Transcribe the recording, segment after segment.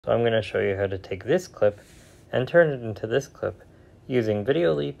So I'm going to show you how to take this clip and turn it into this clip using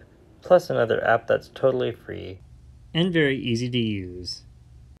Videoleap plus another app that's totally free and very easy to use.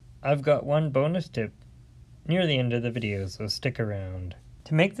 I've got one bonus tip near the end of the video, so stick around.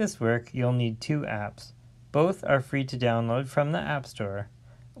 To make this work, you'll need two apps. Both are free to download from the App Store.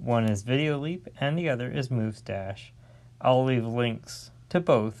 One is Videoleap and the other is Movestash. I'll leave links to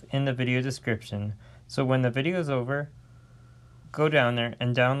both in the video description, so when the video is over, go down there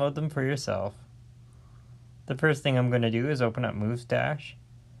and download them for yourself. The first thing I'm going to do is open up Movestash,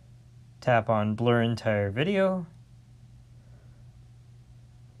 tap on Blur Entire Video,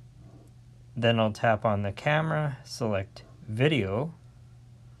 then I'll tap on the camera, select Video,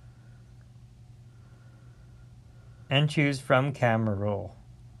 and choose from Camera Roll.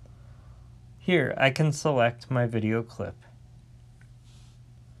 Here I can select my video clip.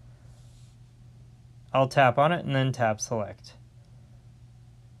 I'll tap on it and then tap Select.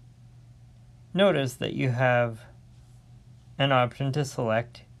 Notice that you have an option to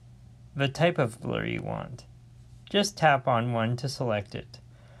select the type of blur you want. Just tap on one to select it.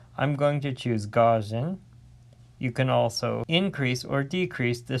 I'm going to choose Gaussian. You can also increase or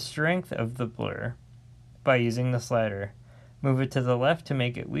decrease the strength of the blur by using the slider. Move it to the left to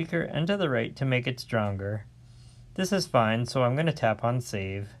make it weaker and to the right to make it stronger. This is fine, so I'm going to tap on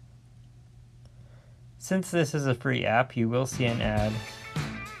Save. Since this is a free app, you will see an ad.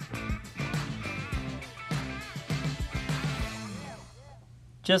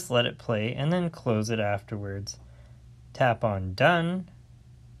 Just let it play and then close it afterwards. Tap on Done,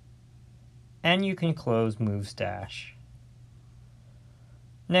 and you can close Movestash.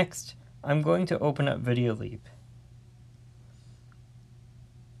 Next, I'm going to open up Videoleap.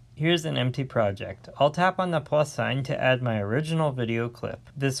 Here's an empty project. I'll tap on the plus sign to add my original video clip,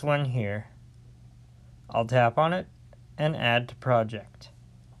 this one here. I'll tap on it and add to project.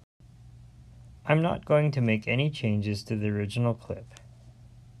 I'm not going to make any changes to the original clip.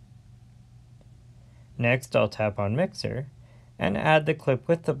 Next, I'll tap on Mixer and add the clip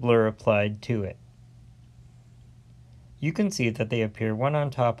with the blur applied to it. You can see that they appear one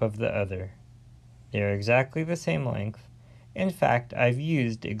on top of the other. They are exactly the same length. In fact, I've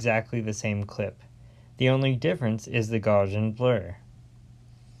used exactly the same clip. The only difference is the Gaussian blur.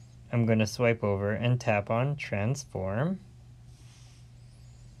 I'm going to swipe over and tap on Transform,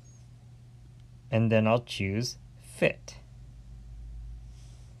 and then I'll choose Fit.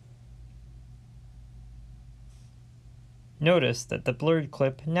 Notice that the blurred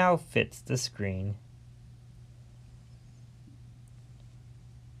clip now fits the screen.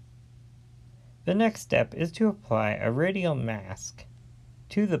 The next step is to apply a radial mask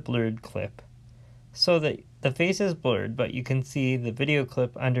to the blurred clip so that the face is blurred, but you can see the video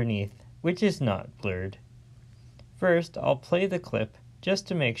clip underneath, which is not blurred. First, I'll play the clip just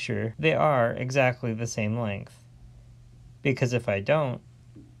to make sure they are exactly the same length, because if I don't,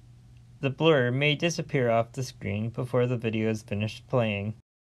 the blur may disappear off the screen before the video is finished playing,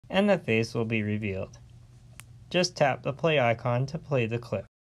 and the face will be revealed. Just tap the play icon to play the clip.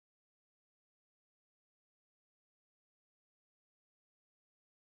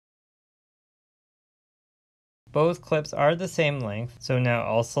 Both clips are the same length, so now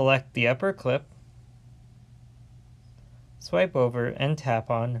I'll select the upper clip, swipe over, and tap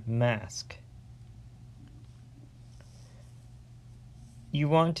on Mask. You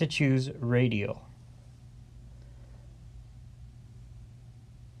want to choose Radial.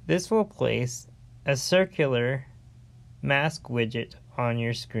 This will place a circular mask widget on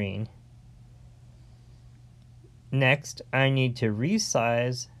your screen. Next, I need to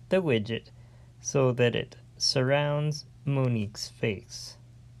resize the widget so that it surrounds Monique's face.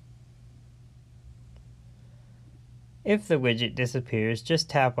 If the widget disappears, just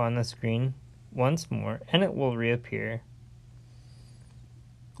tap on the screen once more and it will reappear.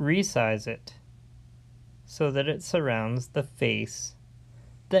 Resize it so that it surrounds the face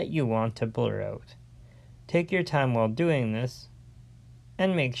that you want to blur out. Take your time while doing this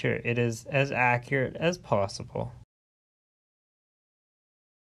and make sure it is as accurate as possible.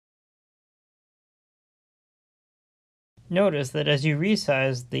 Notice that as you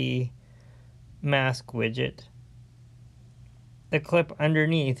resize the mask widget, the clip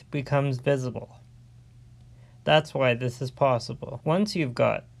underneath becomes visible. That's why this is possible. Once you've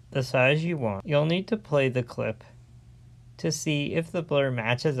got the size you want, you'll need to play the clip to see if the blur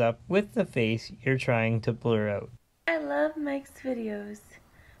matches up with the face you're trying to blur out. I love Mike's videos.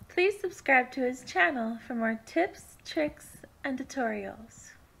 Please subscribe to his channel for more tips, tricks, and tutorials.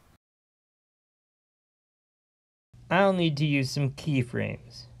 I'll need to use some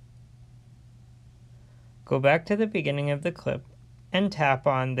keyframes. Go back to the beginning of the clip and tap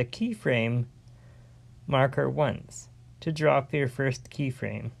on the keyframe marker once to drop your first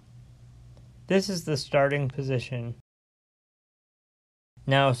keyframe. This is the starting position.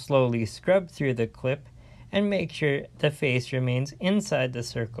 Now slowly scrub through the clip and make sure the face remains inside the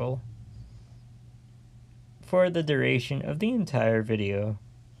circle for the duration of the entire video.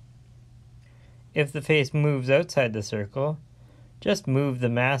 If the face moves outside the circle, just move the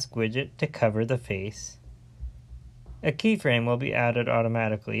mask widget to cover the face. A keyframe will be added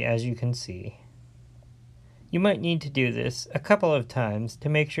automatically, as you can see. You might need to do this a couple of times to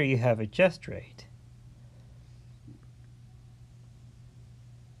make sure you have it just right.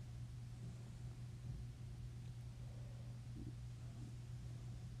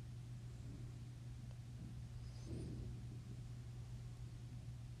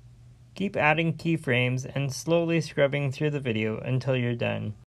 Keep adding keyframes and slowly scrubbing through the video until you're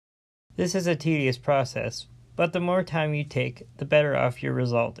done. This is a tedious process, but the more time you take, the better off your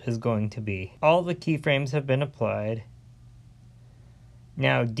result is going to be. All the keyframes have been applied.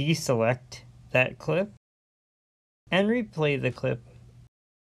 Now deselect that clip and replay the clip.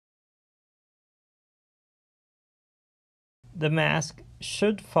 The mask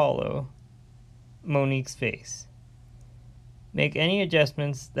should follow Monique's face. Make any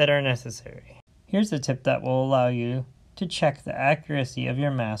adjustments that are necessary. Here's a tip that will allow you to check the accuracy of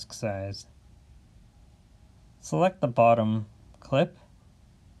your mask size. Select the bottom clip,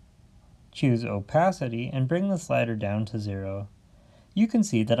 choose opacity, and bring the slider down to 0. You can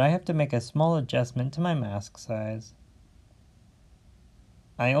see that I have to make a small adjustment to my mask size.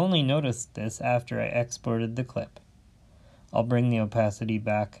 I only noticed this after I exported the clip. I'll bring the opacity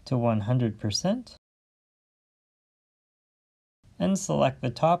back to 100%. And select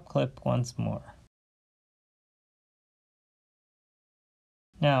the top clip once more.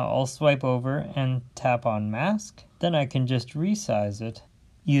 Now I'll swipe over and tap on mask, then I can just resize it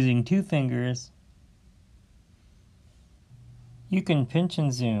using 2 fingers. You can pinch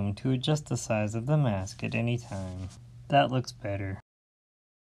and zoom to adjust the size of the mask at any time. That looks better.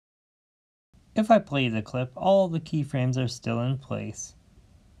 If I play the clip, all the keyframes are still in place.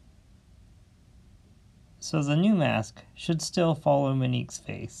 So the new mask should still follow Monique's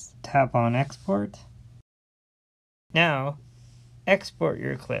face. Tap on export. Now, export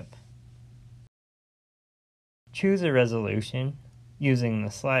your clip. Choose a resolution using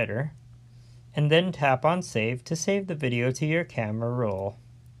the slider, and then tap on save to save the video to your camera roll.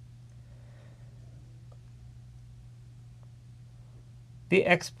 The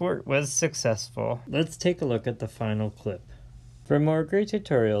export was successful. Let's take a look at the final clip. For more great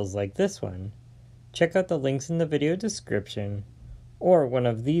tutorials like this one, check out the links in the video description or one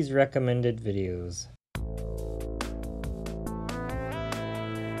of these recommended videos.